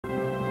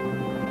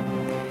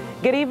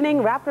Good evening.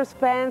 Raptors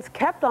fans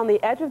kept on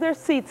the edge of their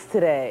seats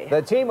today.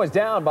 The team was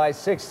down by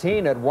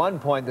 16 at one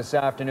point this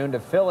afternoon to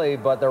Philly,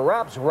 but the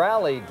Raps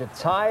rallied to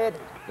tie it.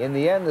 In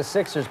the end, the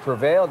Sixers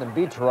prevailed and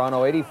beat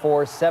Toronto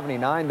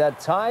 84-79. That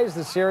ties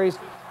the series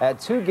at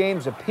 2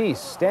 games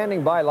apiece.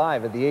 Standing by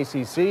live at the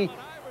ACC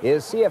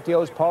is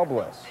CFTO's Paul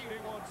Bliss.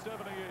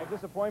 A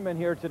disappointment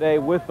here today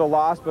with the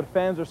loss, but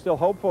fans are still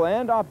hopeful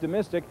and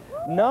optimistic.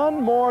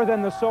 None more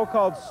than the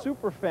so-called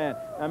super fan.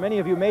 Now, many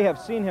of you may have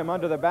seen him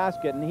under the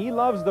basket, and he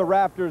loves the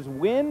Raptors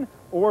win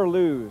or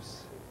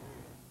lose.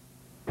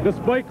 The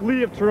Spike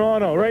Lee of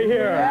Toronto, right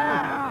here.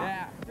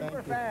 Yeah.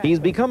 He's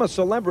become a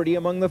celebrity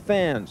among the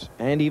fans,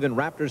 and even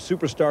Raptors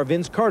superstar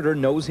Vince Carter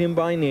knows him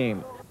by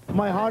name.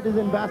 My heart is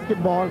in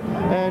basketball,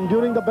 and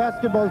during the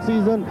basketball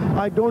season,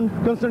 I don't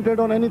concentrate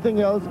on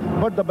anything else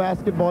but the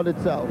basketball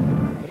itself.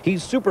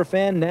 He's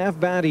superfan Nav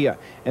Bhatia,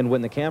 and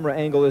when the camera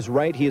angle is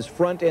right, he is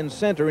front and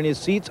center in his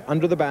seats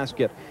under the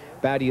basket.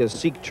 Bhatia's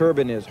Sikh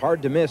turban is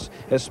hard to miss,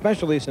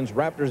 especially since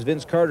Raptors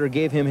Vince Carter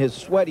gave him his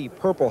sweaty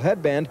purple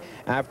headband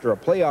after a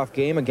playoff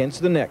game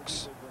against the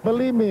Knicks.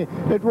 Believe me,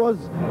 it was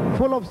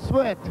full of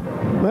sweat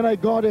when I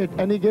got it,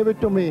 and he gave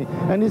it to me.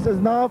 And he says,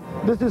 "Nav,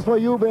 this is for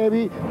you,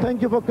 baby.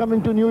 Thank you for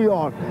coming to New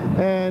York."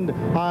 And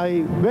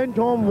I went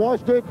home,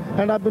 washed it,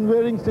 and I've been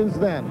wearing since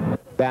then.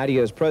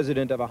 Bhatia is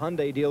president of a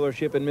Hyundai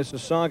dealership in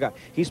Mississauga.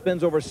 He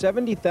spends over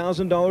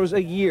 $70,000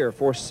 a year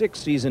for 6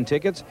 season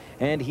tickets,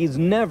 and he's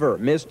never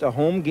missed a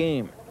home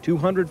game,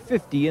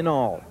 250 in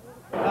all.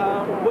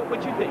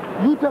 What you think?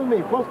 You tell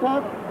me, first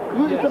half?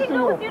 It's up to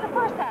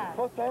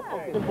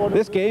you.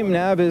 This game,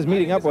 Nav is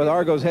meeting up with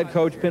Argos head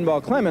coach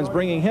Pinball Clemens,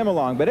 bringing him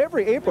along. But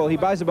every April, he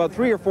buys about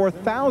 3,000 or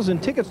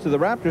 4,000 tickets to the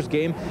Raptors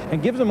game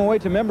and gives them away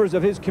to members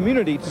of his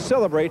community to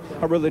celebrate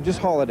a religious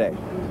holiday.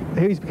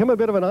 He's become a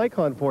bit of an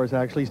icon for us,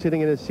 actually, sitting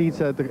in his seats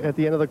at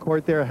the end of the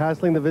court there,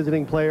 hassling the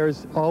visiting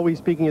players, always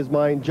speaking his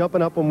mind,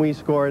 jumping up when we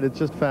scored. It's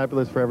just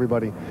fabulous for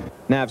everybody.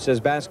 Nav says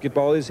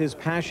basketball is his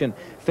passion.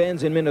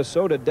 Fans in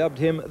Minnesota dubbed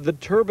him the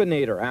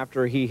Turbinator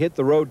after he hit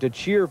the road to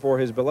cheer for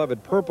his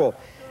beloved purple.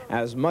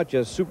 As much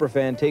as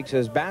superfan takes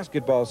his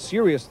basketball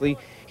seriously,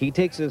 he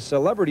takes his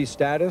celebrity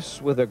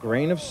status with a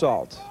grain of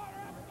salt.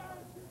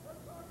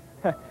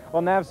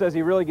 Well, Nav says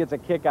he really gets a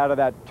kick out of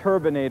that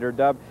Turbinator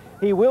dub.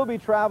 He will be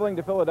traveling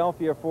to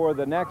Philadelphia for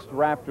the next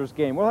Raptors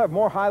game. We'll have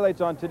more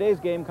highlights on today's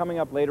game coming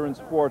up later in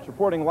sports.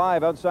 Reporting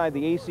live outside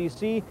the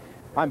ACC,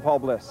 I'm Paul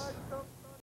Bliss.